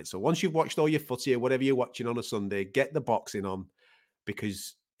Sunday night. So once you've watched all your footy or whatever you're watching on a Sunday, get the boxing on,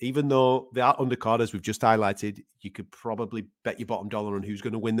 because even though the undercard, as we've just highlighted, you could probably bet your bottom dollar on who's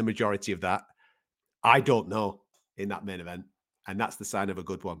going to win the majority of that. I don't know in that main event. And that's the sign of a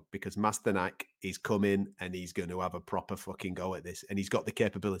good one, because Masternak is coming and he's going to have a proper fucking go at this. And he's got the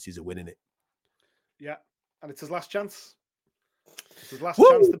capabilities of winning it. Yeah. And it's his last chance. It's his last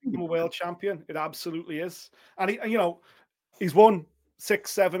chance to become a world champion. It absolutely is. And, he's won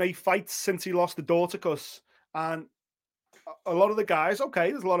 6, 7, 8 fights since he lost to Dorticus. And a lot of the guys,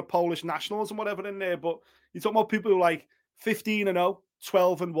 okay, there's a lot of Polish nationals and whatever in there, but you're talking about people who are like 15-0,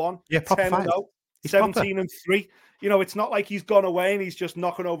 12-1, Yeah, proper 10-0, fighters. He's 17-3. You know, it's not like he's gone away and he's just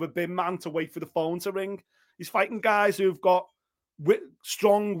knocking over bin man to wait for the phone to ring. He's fighting guys who've got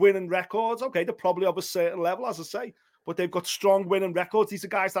strong winning records. Okay, they're probably of a certain level, as I say, but they've got strong winning records. These are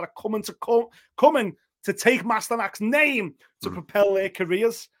guys that are coming to take Masternak's name to propel their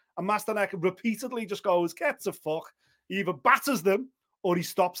careers. And Masternak repeatedly just goes, gets a fuck. He either batters them or he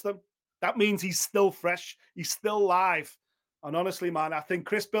stops them. That means he's still fresh. He's still live. And honestly, man, I think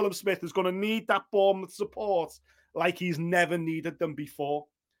Chris Billam-Smith is going to need that Bournemouth support like he's never needed them before.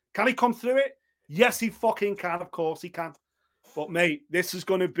 Can he come through it? Yes, he fucking can. Of course he can. But, mate, this is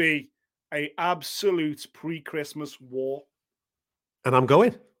going to be an absolute pre-Christmas war. And I'm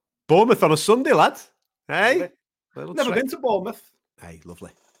going. Bournemouth on a Sunday, lad. Hey? Never been to Bournemouth. Hey,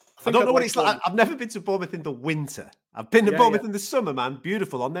 lovely. I don't know what it's like. I've never been to Bournemouth in the winter. I've been to Bournemouth in the summer, man.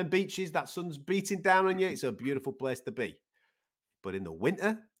 Beautiful. On them beaches, that sun's beating down on you. It's a beautiful place to be. But in the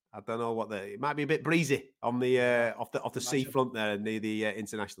winter, I don't know it might be a bit breezy on the off the seafront there near the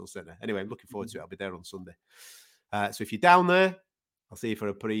International Centre. Anyway, I'm looking forward to it. I'll be there on Sunday. So if you're down there, I'll see you for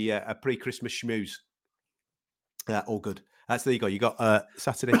a pre-Christmas schmooze. All good. So there you go. You got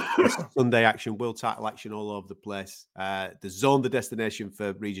Saturday, Sunday action, world title action all over the place. The Zone, the destination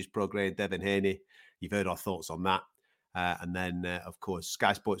for Regis Prograis and Devin Haney. You've heard our thoughts on that. And then, of course,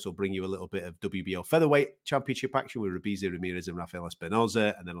 Sky Sports will bring you a little bit of WBO featherweight championship action with Rabisa Ramirez and Rafael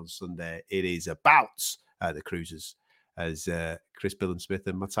Espinoza. And then on Sunday, it is about the cruisers as Chris Billam-Smith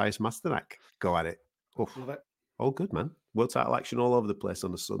and Matthias Masternak go at it. Love it. All good, man. World title action all over the place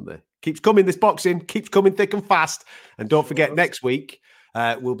on a Sunday. Keeps coming, this boxing. Keeps coming thick and fast. And don't forget, next week,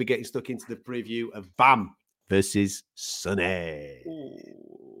 we'll be getting stuck into the preview of BAM versus Sonny.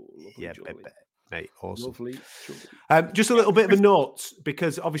 Yeah, mate, awesome. Lovely. Just a little bit of a note,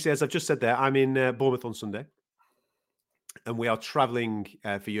 because obviously, as I've just said there, I'm in Bournemouth on Sunday. And we are traveling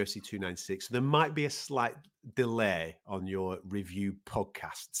for UFC 296. So there might be a slight delay on your review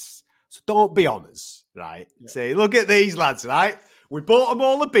podcasts. So don't be on us, right? Yeah. Say, look at these lads, right? We bought them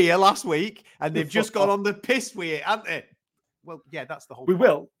all a beer last week and they've just gone on the piss with it, haven't they? Well, yeah, that's the whole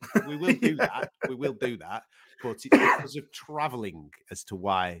point. We will do that. We will do that. But it's because of traveling as to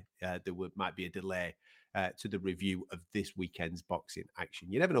why there might be a delay to the review of this weekend's boxing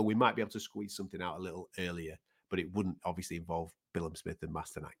action. You never know. We might be able to squeeze something out a little earlier, but it wouldn't obviously involve Billam-Smith and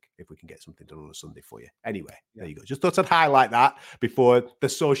Masternak if we can get something done on a Sunday for you. Anyway, there you go. Just thought I'd highlight that before the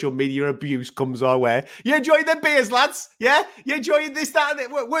social media abuse comes our way. You enjoying them beers, lads? Yeah? You enjoying this, that, and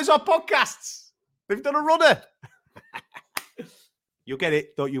it? Where's our podcasts? They've done a runner. You'll get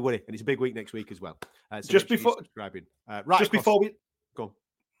it, don't you worry. And it's a big week next week as well. So just before subscribing. Before we go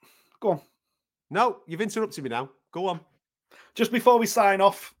on. No, you've interrupted me now. Go on. Just before we sign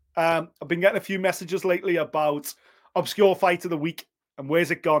off, I've been getting a few messages lately about obscure fight of the week and where's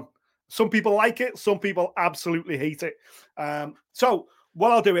it gone. Some people like it, some people absolutely hate it. So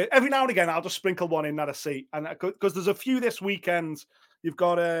what I'll do is every now and again I'll just sprinkle one in that I see, and because there's a few this weekend. You've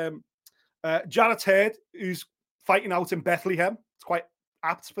got Jarrett Hurd, who's fighting out in Bethlehem. It's quite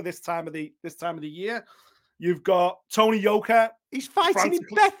apt for this time of the year. You've got Tony Yoka. He's fighting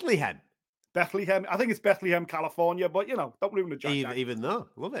in Bethlehem. Bethlehem. I think it's Bethlehem, California, but don't ruin the jacket. Even though,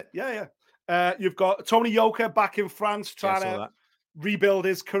 love it. Yeah. You've got Tony Yoka back in France trying to rebuild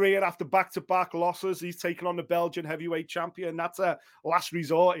his career after back-to-back losses. He's taken on the Belgian heavyweight champion. That's a last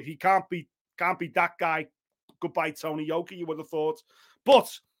resort. If he can't be that guy, goodbye Tony Yoka, you would have thought.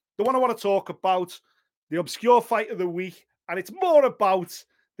 But the one I want to talk about, the obscure fight of the week, and it's more about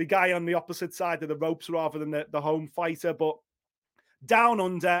the guy on the opposite side of the ropes rather than the home fighter, but down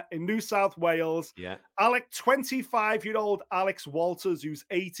under in New South Wales, 25-year-old Alex Walters, who's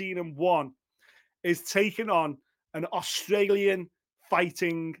 18-1, is taking on an Australian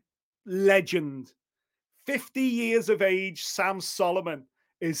fighting legend. 50 years of age, Sam Solomon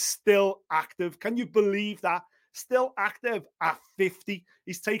is still active. Can you believe that? Still active at 50.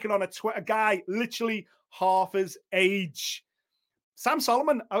 He's taken on a guy literally half his age. Sam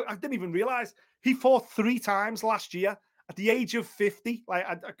Solomon, I didn't even realize, he fought 3 times last year. At the age of 50, like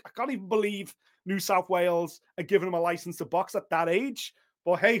I can't even believe New South Wales are giving him a license to box at that age.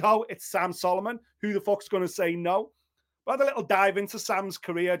 But hey ho, it's Sam Solomon. Who the fuck's going to say no? But I had a little dive into Sam's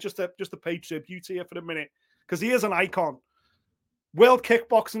career just to pay tribute here for a minute, because he is an icon. World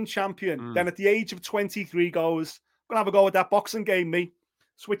kickboxing champion. Then at the age of 23 goes, I'm going to have a go at that boxing game, me.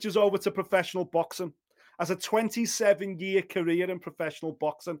 Switches over to professional boxing. Has a 27-year career in professional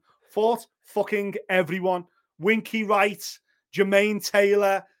boxing. Fought fucking everyone. Winky Wright, Jermaine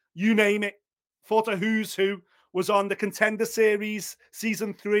Taylor, you name it. Fought a who's who. was on the Contender Series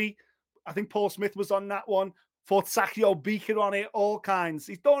season 3. I think Paul Smith was on that one. Fought Sakio Beaker on it, all kinds.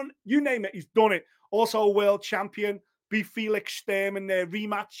 He's done, you name it, he's done it. Also a world champion, beat Felix Sturm in their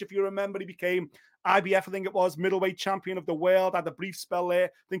rematch. If you remember, he became IBF, I think it was, middleweight champion of the world. Had a brief spell there.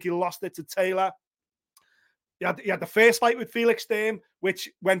 I think he lost it to Taylor. He had the first fight with Felix Sturm, which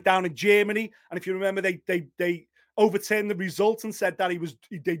went down in Germany. And if you remember, they overturned the results and said that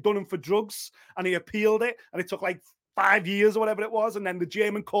they'd done him for drugs, and he appealed it, and it took like 5 years or whatever it was, and then the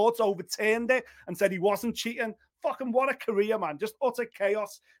German courts overturned it and said he wasn't cheating. Fucking what a career, man. Just utter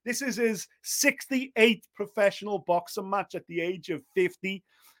chaos. This is his 68th professional boxing match at the age of 50.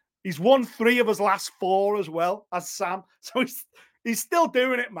 He's won 3 of his last 4 as well as Sam. So he's still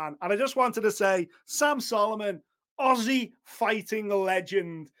doing it, man. And I just wanted to say, Sam Solomon, Aussie fighting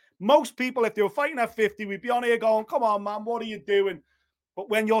legend. Most people, if they were fighting at 50, we'd be on here going, come on, man, what are you doing? But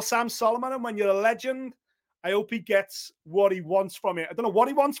when you're Sam Solomon and when you're a legend, I hope he gets what he wants from it. I don't know what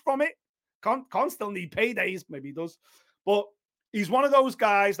he wants from it. Can't still need paydays. Maybe he does. But he's one of those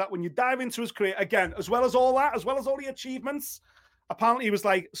guys that when you dive into his career, again, as well as all that, as well as all the achievements, apparently he was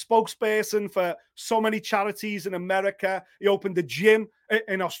like spokesperson for so many charities in America. He opened a gym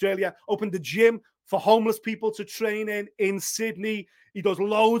in Australia, opened a gym for homeless people to train in Sydney. He does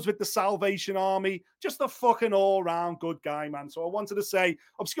loads with the Salvation Army. Just a fucking all-round good guy, man. So I wanted to say,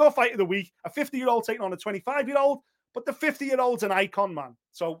 obscure fight of the week, a 50-year-old taking on a 25-year-old, but the 50-year-old's an icon, man.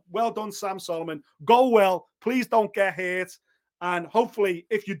 So well done, Sam Solomon. Go well. Please don't get hurt. And hopefully,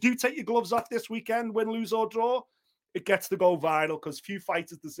 if you do take your gloves off this weekend, win, lose, or draw, it gets to go viral because few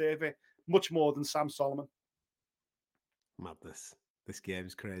fighters deserve it much more than Sam Solomon. Madness. This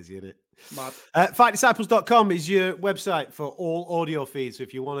game's crazy, isn't it? Mad. FightDisciples.com is your website for all audio feeds. So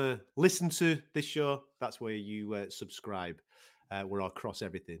if you want to listen to this show, that's where you subscribe. We're across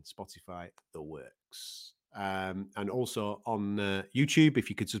everything, Spotify, the works. And also on YouTube,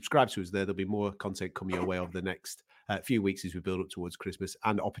 if you could subscribe to us there'll be more content coming your way over the next few weeks as we build up towards Christmas,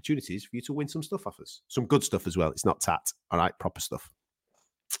 and opportunities for you to win some stuff off us. Some good stuff as well. It's not tat, all right? Proper stuff.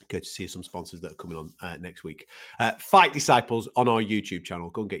 Good to see some sponsors that are coming on next week. Fight Disciples on our YouTube channel.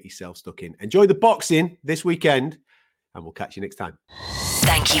 Go and get yourself stuck in. Enjoy the boxing this weekend, and we'll catch you next time.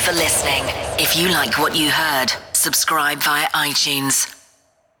 Thank you for listening. If you like what you heard, subscribe via iTunes.